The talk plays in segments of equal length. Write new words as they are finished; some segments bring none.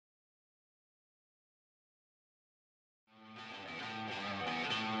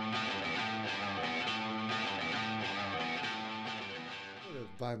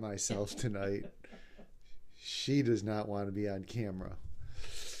by myself tonight. She does not want to be on camera.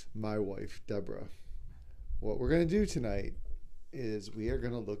 My wife, Deborah. What we're going to do tonight is we are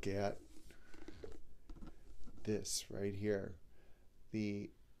going to look at this right here. The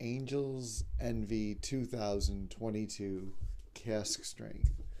Angels Envy 2022 Cask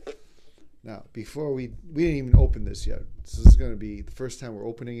Strength. Now, before we didn't even open this yet. This is going to be the first time we're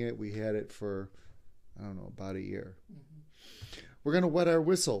opening it. We had it for, I don't know, about a year. Mm-hmm. We're going to wet our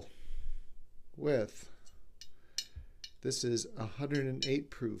whistle with, this is 108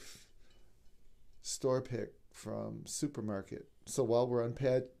 proof store pick from supermarket. So while we're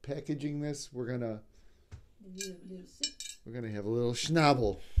unpackaging this, we're going to have a little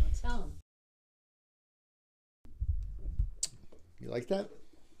schnabel. I'll tell him. You like that?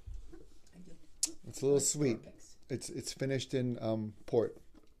 I do. It's a little sweet. It's finished in port.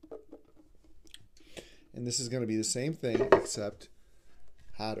 And this is going to be the same thing except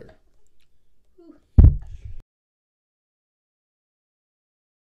hotter.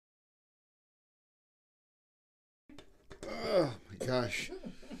 Oh my gosh.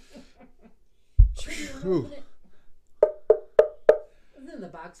 Isn't the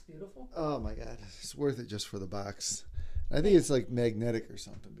box beautiful? Oh my god. It's worth it just for the box. I think it's like magnetic or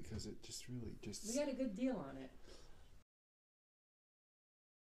something because it just really just... We got a good deal on it.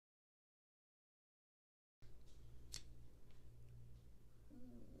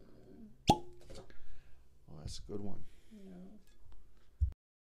 Oh, that's a good one. Yeah.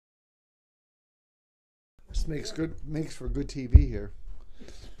 This makes for good TV here.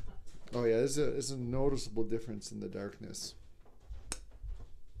 Oh yeah, there's a noticeable difference in the darkness.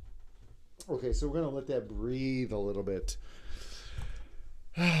 Okay, so we're going to let that breathe a little bit.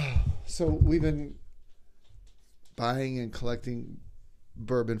 So we've been buying and collecting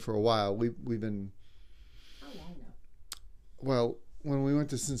bourbon for a while. We've been... How long now? Well, when we went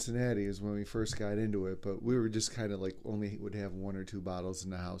to Cincinnati is when we first got into it, but we were just kind of like only would have 1 or 2 bottles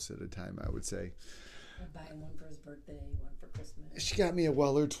in the house at a time, I would say. Buying one for his birthday, one for Christmas. She got me a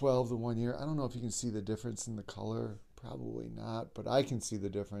Weller 12 the one year. I don't know if you can see the difference in the color. Probably not, but I can see the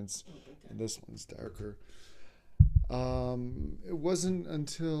difference. And this one's darker. It wasn't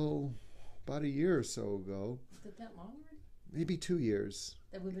until about a year or so ago. Is it that long already? Maybe 2 years.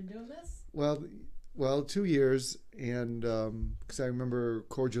 That we've been doing this? Well, 2 years, and because I remember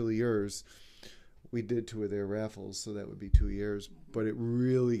Cordially Yours, we did 2 of their raffles, so that would be 2 years. But it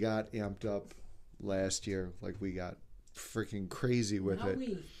really got amped up last year. Like, we got freaking crazy with it.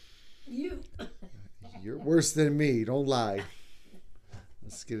 You. You're worse than me. Don't lie.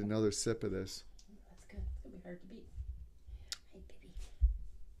 Let's get another sip of this. That's good. It's going to be hard to beat. Hey, baby.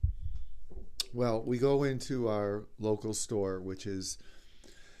 Well, we go into our local store, which is...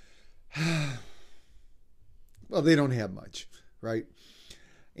 well, they don't have much, right?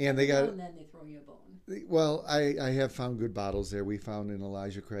 And they got... And then they throw you a bone. Well, I have found good bottles there. We found an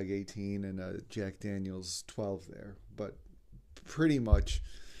Elijah Craig 18 and a Jack Daniel's 12 there. But pretty much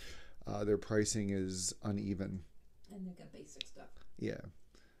their pricing is uneven. And they've got basic stuff. Yeah.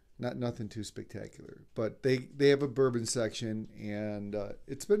 Nothing too spectacular. But they have a bourbon section, and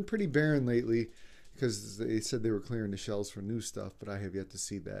it's been pretty barren lately because they said they were clearing the shelves for new stuff, but I have yet to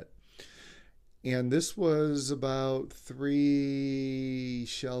see that. And this was about 3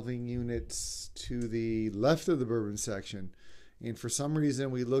 shelving units to the left of the bourbon section. And for some reason,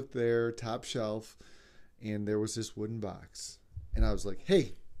 we looked there, top shelf, and there was this wooden box. And I was like,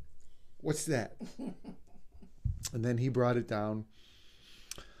 hey, what's that? And then he brought it down,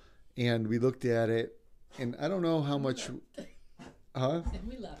 and we looked at it, and I don't know how much... Huh? And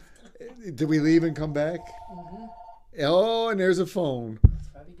we left. Did we leave and come back? Mm-hmm. Oh, and there's a phone.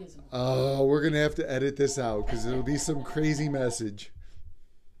 Oh, we're going to have to edit this out because it'll be some crazy message.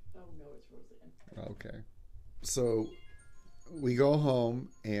 Oh, no, it's Roseanne. Okay. So we go home,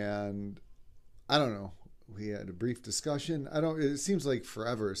 and I don't know. We had a brief discussion. It seems like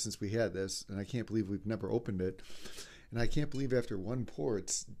forever since we had this, and I can't believe we've never opened it. And I can't believe after one pour,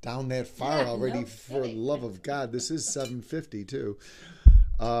 it's down that far already. No, for the love of God, this is $7.50 too.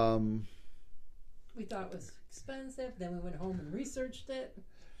 We thought it was expensive. Then we went home and researched it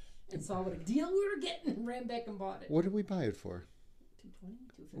and saw what a deal we were getting and ran back and bought it. What did we buy it for?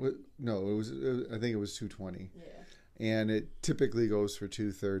 $220, $250. No, it was. I think it was $220. Yeah. And it typically goes for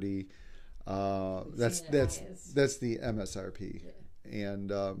 $230. That's the MSRP. Yeah.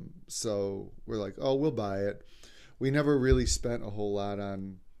 And so we're like, oh, we'll buy it. We never really spent a whole lot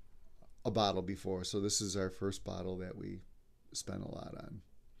on a bottle before, so this is our first bottle that we spent a lot on.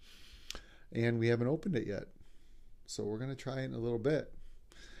 And we haven't opened it yet. So we're going to try it in a little bit.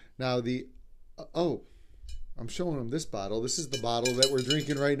 Now all I'm showing him this bottle. This is the bottle that we're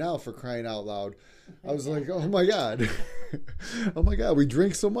drinking right now, for crying out loud. I was like, oh my God. Oh my God, we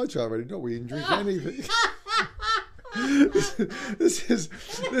drink so much already. No, we didn't drink anything. This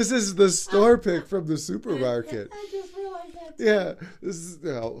is the store pick from the supermarket. I just realized that too. Yeah, this is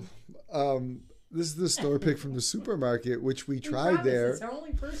this is the store pick from the supermarket, which we tried there. It's our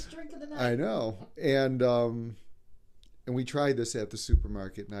only first drink of the night. I know, and we tried this at the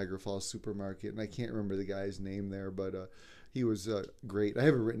supermarket, Niagara Falls supermarket, and I can't remember the guy's name there, but he was great. I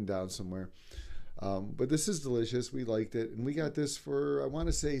have it written down somewhere. But this is delicious. We liked it, and we got this for, I want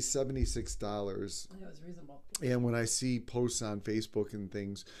to say, $76. That was reasonable. And when I see posts on Facebook and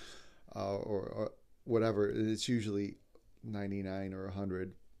things, or whatever, it's usually 99 or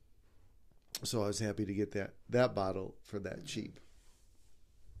 100. So I was happy to get that bottle for that cheap.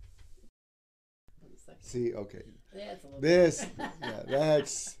 See, okay. That's a little this, yeah,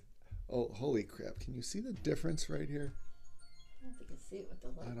 that's. Oh, holy crap! Can you see the difference right here? I don't think I see it with the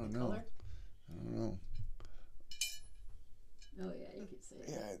light. I don't the know. Color. I don't know. Oh yeah, you can see it.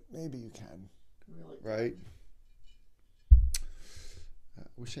 Yeah, maybe you can. Really. Right. I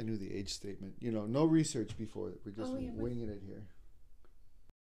wish I knew the age statement. You know, no research before it. We're just winging it here.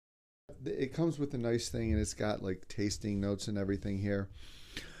 It comes with a nice thing, and it's got like tasting notes and everything here.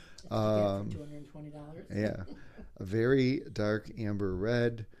 $220. Yeah, a very dark amber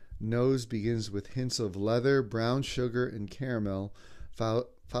red. Nose begins with hints of leather, brown sugar, and caramel,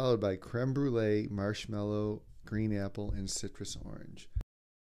 followed by creme brulee, marshmallow, green apple, and citrus orange.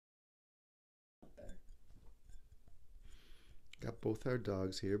 Got both our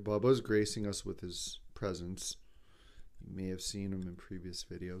dogs here. Bubba's gracing us with his presence. You may have seen him in previous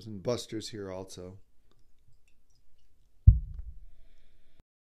videos. And Buster's here also.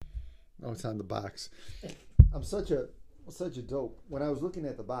 Oh, it's on the box. I'm such a dope. When I was looking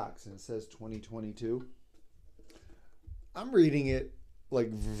at the box and it says 2022, I'm reading it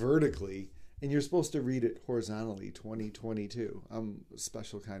like vertically, and you're supposed to read it horizontally, 2022. I'm a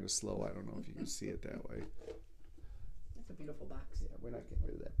special kind of slow. I don't know if you can see it that way. That's a beautiful box. Yeah, we're not getting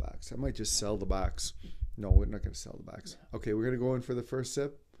rid of that box. I might just sell the box. No, we're not going to sell the box. No. Okay, we're going to go in for the first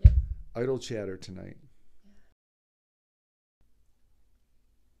sip. Yep. Idle chatter tonight.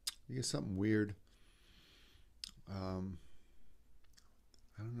 You get something weird. I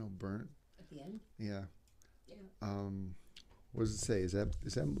don't know, burnt. At the end? Yeah. Yeah. What does it say? Is that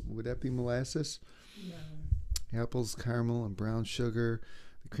would that be molasses? No. Apples, caramel, and brown sugar.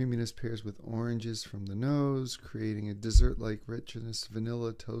 The creaminess pairs with oranges from the nose, creating a dessert-like richness.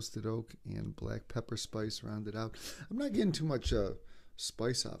 Vanilla, toasted oak, and black pepper spice rounded out. I'm not getting too much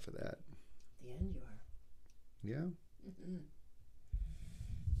spice off of that. At the end you are. Yeah? Mm-hmm.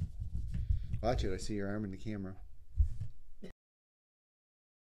 Watch it. I see your arm in the camera. I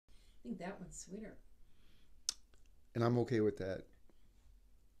think that one's sweeter. And I'm okay with that.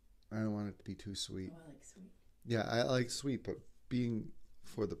 I don't want it to be too sweet. Oh, I like sweet. Yeah, I like sweet, but being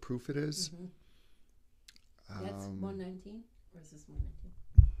for the proof it is. Mm-hmm. That's 119? Or is this 119?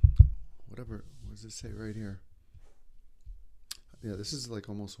 Whatever. What does it say right here? Yeah, this is like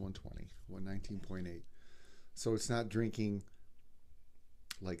almost 120. 119.8. So it's not drinking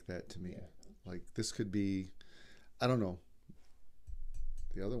like that to me. Yeah. Like this could be, I don't know.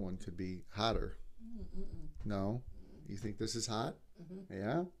 The other one could be hotter. Mm-mm. No? You think this is hot? Mm-hmm.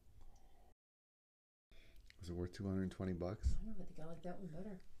 Yeah? Is it worth $220? I don't know. I think I like that one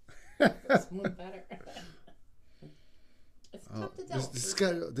better. This one better. It's tough to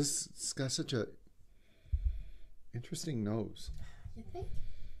tell. This has got such a interesting nose. You think?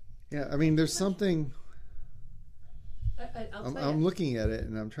 Yeah, I mean, there's something. I'm looking at it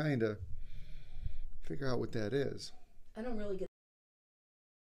and I'm trying to figure out what that is. I don't really get.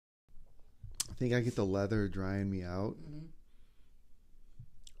 I think I get the leather drying me out. Mm-hmm.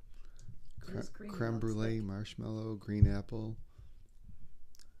 Creme brulee, marshmallow, green apple.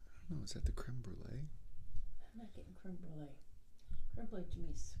 I don't know. Is that the creme brulee? I'm not getting creme brulee. Creme brulee to me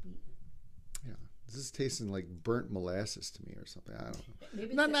is sweet. Yeah. This is tasting like burnt molasses to me or something. I don't know.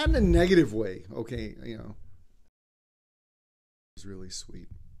 Maybe not in a negative way. Okay, you know. It's really sweet.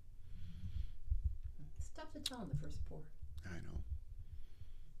 It's tough to tell in the first pour. I know.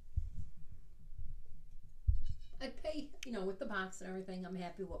 I'd pay, with the box and everything. I'm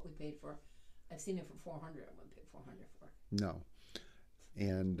happy with what we paid for. I've seen it for $400. I wouldn't pay $400 for it. No,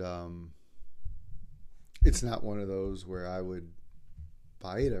 and it's not one of those where I would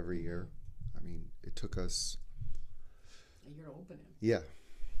buy it every year. I mean, it took us a year to open it. Yeah.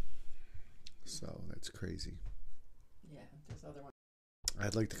 So that's crazy. Yeah, there's other ones.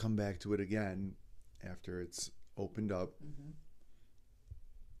 I'd like to come back to it again after it's opened up. Mm-hmm.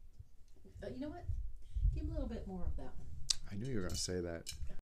 You know what? Give me a little bit more of that one. I knew you were going to say that.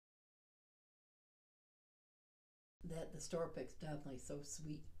 The store pick's definitely so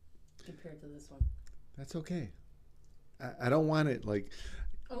sweet compared to this one. That's okay. I don't want it like...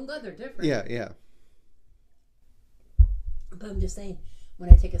 I'm glad they're different. Yeah, yeah. But I'm just saying, when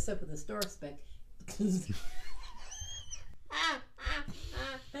I take a sip of the store pick...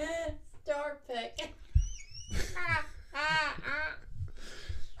 store pick.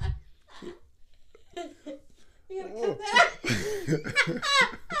 You gotta cut that.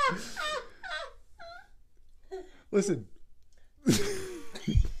 Listen.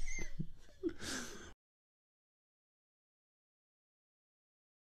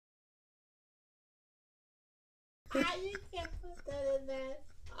 You can't put that in there.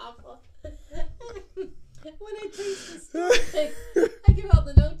 It's awful. When I taste the store pick, I give all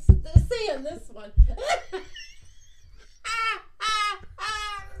the notes that they say on this one.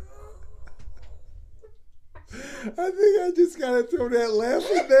 I think I just gotta throw that laugh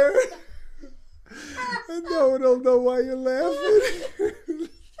in there. And no one will know why you're laughing.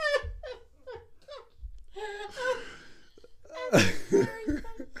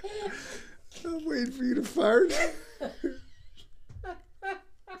 I'm waiting for you to fart.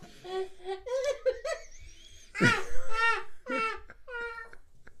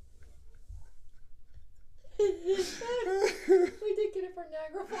 We did get it from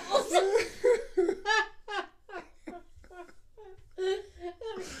Niagara Falls.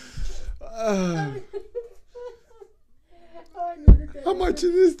 How much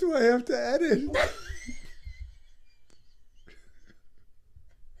of this do I have to edit?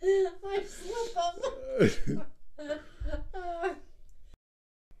 I slip up.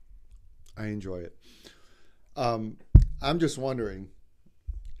 I enjoy it. I'm just wondering,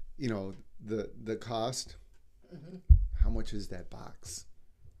 you know, the cost. Mm-hmm. How much is that box?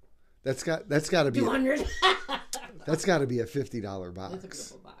 That's got to be $200. That's got to be a $50 box. That's a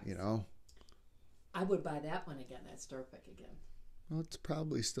beautiful box. You know, I would buy that one again. That store pick again. Well, it's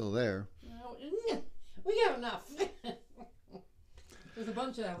probably still there. No, we got enough. There's a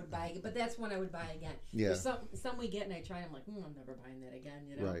bunch that I would buy, but that's one I would buy again. Yeah. There's some we get and I try. I'm like, I'm never buying that again.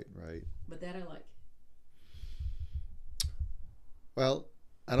 You know. Right, right. But that I like. Well,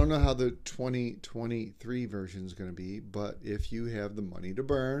 I don't know how the 2023 version is going to be, but if you have the money to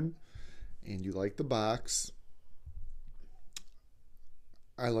burn and you like the box,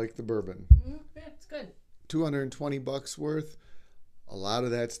 I like the bourbon. Yeah, it's good. $220 worth. A lot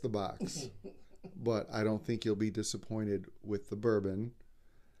of that's the box. But I don't think you'll be disappointed with the bourbon.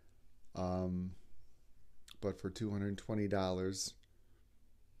 But for $220,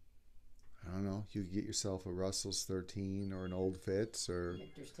 I don't know, you could get yourself a Russell's 13 or an Old Fitz or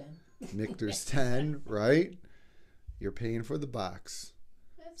Michter's 10. Michter's 10, right? You're paying for the box.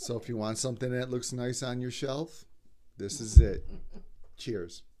 That's So okay. if you want something that looks nice on your shelf, this is it.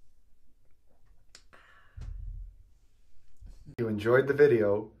 Cheers. If you enjoyed the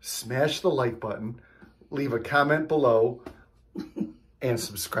video, smash the like button, leave a comment below, and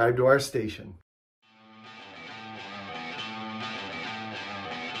subscribe to our station.